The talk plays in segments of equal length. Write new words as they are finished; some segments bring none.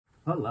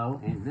Hello,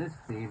 in this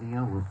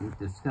video we'll be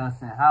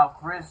discussing how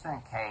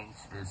Christian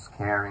Cage is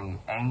carrying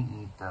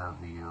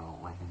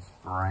AEW with his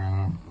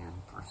brand new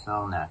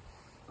persona.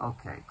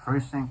 Okay,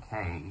 Christian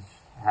Cage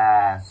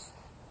has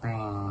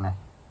been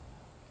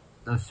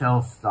the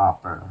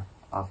showstopper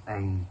of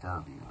AEW,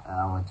 and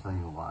I will tell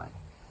you why.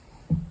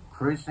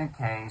 Christian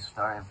Cage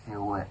started a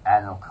feud with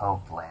Adam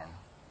Copeland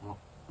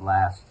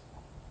last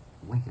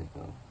week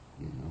ago,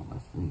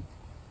 last week.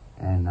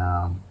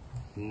 And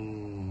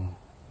he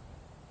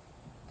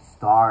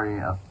started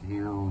a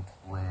feud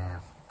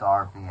with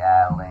Darby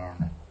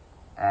Allin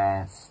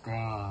and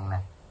Sting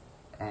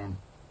and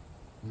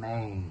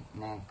made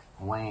Nick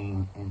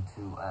Wayne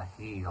into a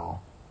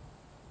heel,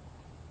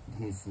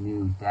 his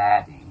new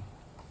daddy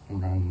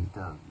in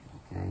AEW,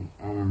 okay?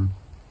 And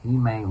he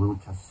made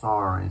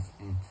Luchasaurus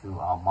into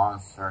a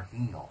monster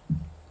heel,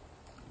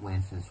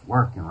 which is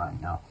working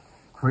right now.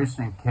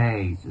 Christian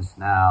Cage is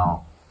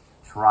now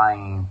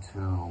trying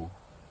to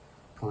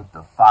put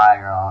the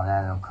fire on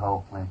Adam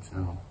Copeland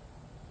to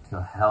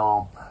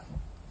help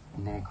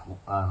Nick,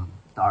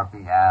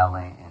 Darby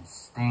Allin and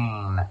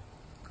Sting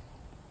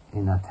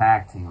in a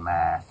tag team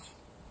match.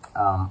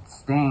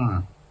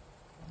 Sting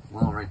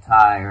will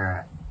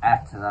retire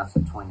at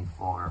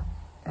 2024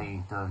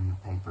 AEW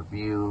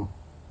pay-per-view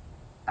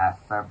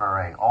at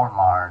February or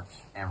March,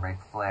 and Ric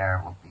Flair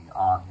will be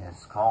on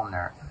his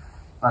corner.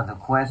 But the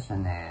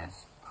question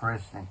is,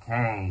 Christian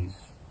Cage,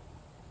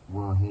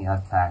 will he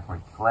attack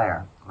Ric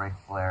Flair? Ric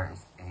Flair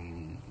is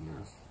 80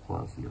 years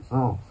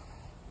old,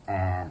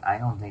 and I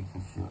don't think he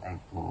should be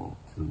able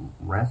to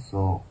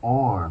wrestle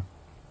or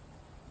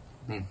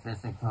be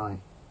physically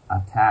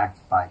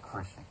attacked by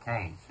Christian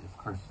Cage. If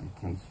Christian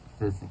Cage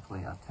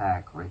physically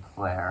attacked Ric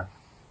Flair,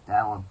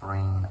 that would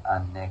bring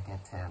a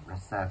negative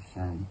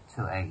reception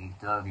to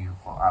AEW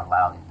for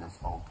allowing this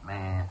old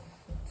man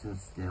to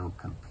still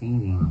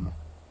competing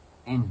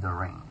in the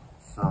ring.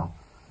 So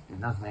it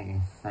doesn't make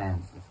any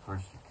sense if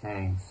Christian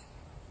Cage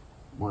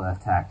will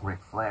attack Ric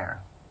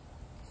Flair.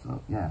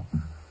 So yeah,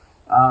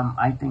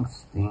 I think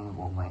Sting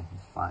will win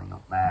his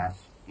final match,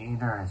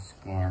 either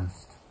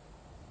against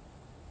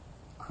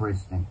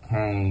Christian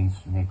Cage,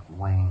 Nick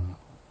Wayne,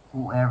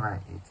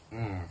 whoever it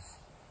is.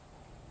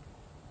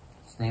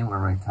 Sting will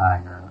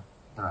retire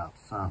throughout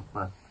some,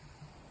 but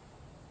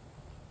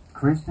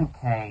Christian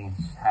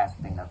Cage has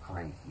been a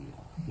great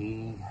heel.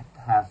 He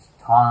has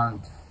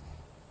taunted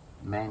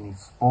many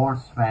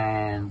sports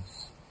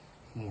fans.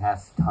 He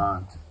has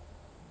taunted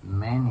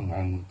many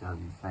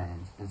AEW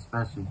fans,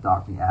 especially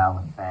Darby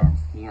Allin fans.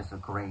 He is a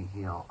great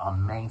heel,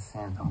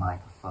 amazing the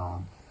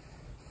microphone.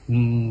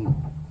 He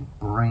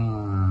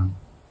brings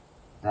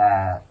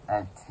that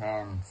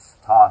intense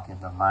talk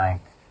in the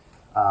mic.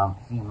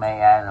 He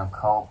made Adam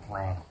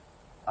Copeland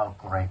a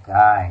great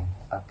guy,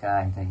 a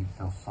guy that you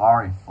feel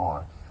sorry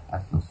for. I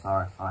feel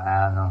sorry for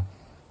Adam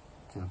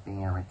to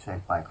being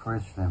rejected by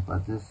Christian,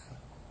 but this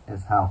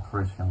is how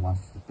Christian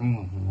wants to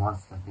be. He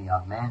wants to be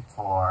a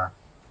mentor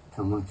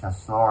to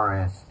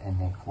Luchasaurus and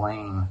Nick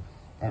Wayne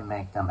and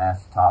make them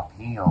as top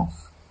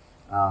heels.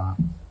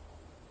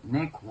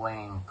 Nick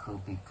Wayne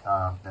could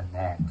become the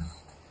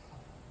next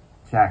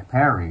Jack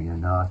Perry,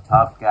 a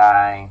tough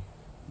guy,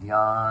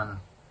 young,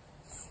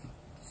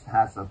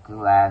 has a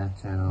good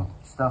attitude,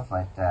 stuff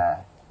like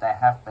that. They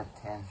have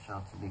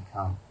potential to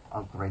become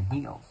a great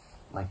heels,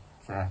 like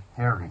Jack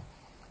Perry,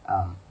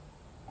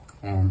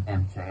 and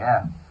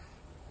MJF.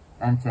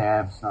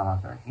 MJF's not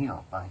a great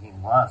heel, but he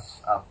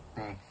was a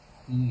big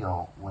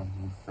heel when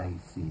he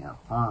faced CM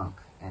Punk,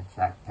 and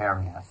Jack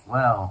Perry as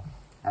well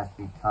has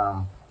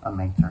become a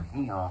major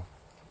heel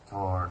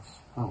towards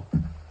Hook.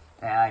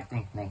 And I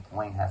think Nick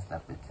Wayne has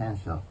that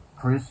potential.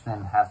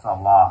 Christian has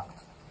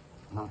unlocked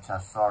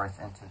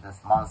Luchasaurus into this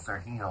monster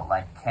heel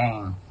like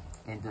Kane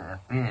in the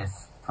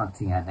Abyss from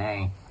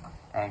TNA.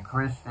 And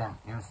Christian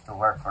used to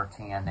work for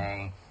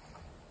TNA.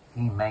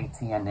 He made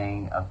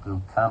TNA a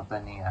good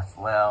company as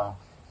well.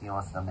 He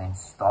was the main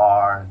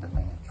star, the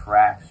main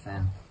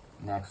attraction,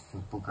 next to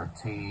Booker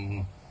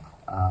T,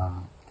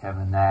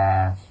 Kevin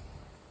Nash,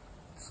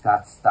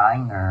 Scott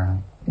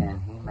Steiner,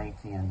 and he made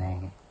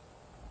TNA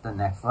the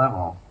next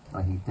level.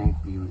 But he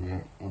debuted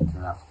it in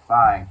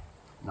 2005,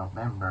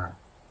 November,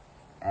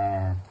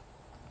 and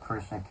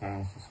Christian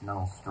Cage is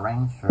no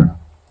stranger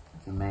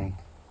to make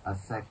a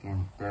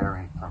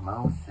secondary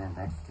promotion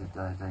next to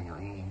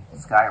WWE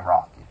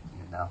skyrocket,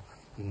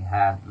 He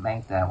had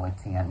made that with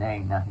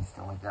TNA, now he's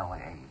doing that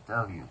with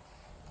AEW,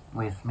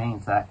 which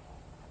means that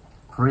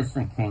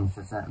Christian Cage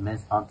is a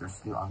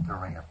misunderstood,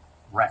 underrated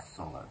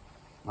wrestler.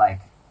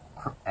 Like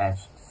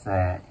Edge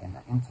said in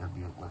an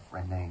interview with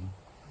Renee,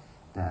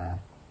 that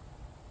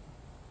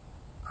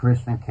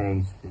Christian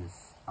Cage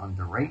is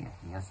underrated.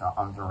 He is an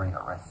underrated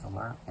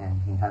wrestler,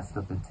 and he has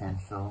the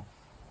potential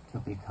to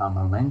become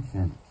a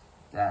legend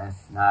that is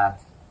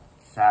not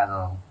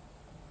Shadow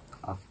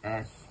of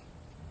Edge,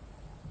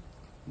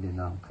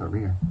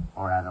 career,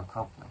 or Adam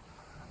Copeland.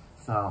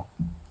 So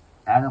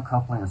Adam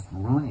Copeland is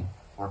rooting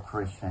for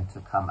Christian to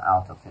come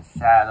out of his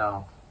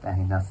shadow, that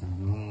he doesn't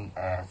need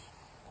Edge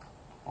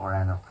or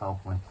Adam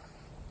Copeland.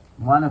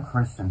 one of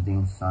Christian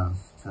Dean's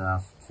sons to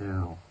us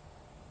too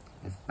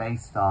is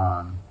based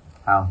on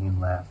how he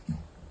left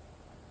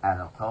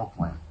Adam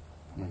Copeland.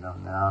 You know,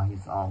 now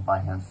he's all by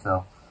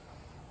himself.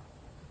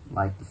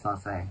 Like the song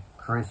say,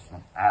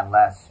 Christian, at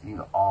last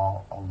you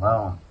all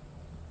alone.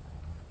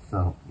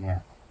 So, yeah.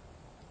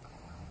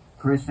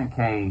 Christian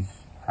Cage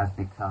has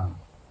become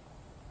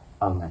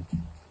a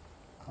legend.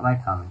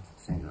 Like, comment,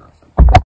 singer, or something.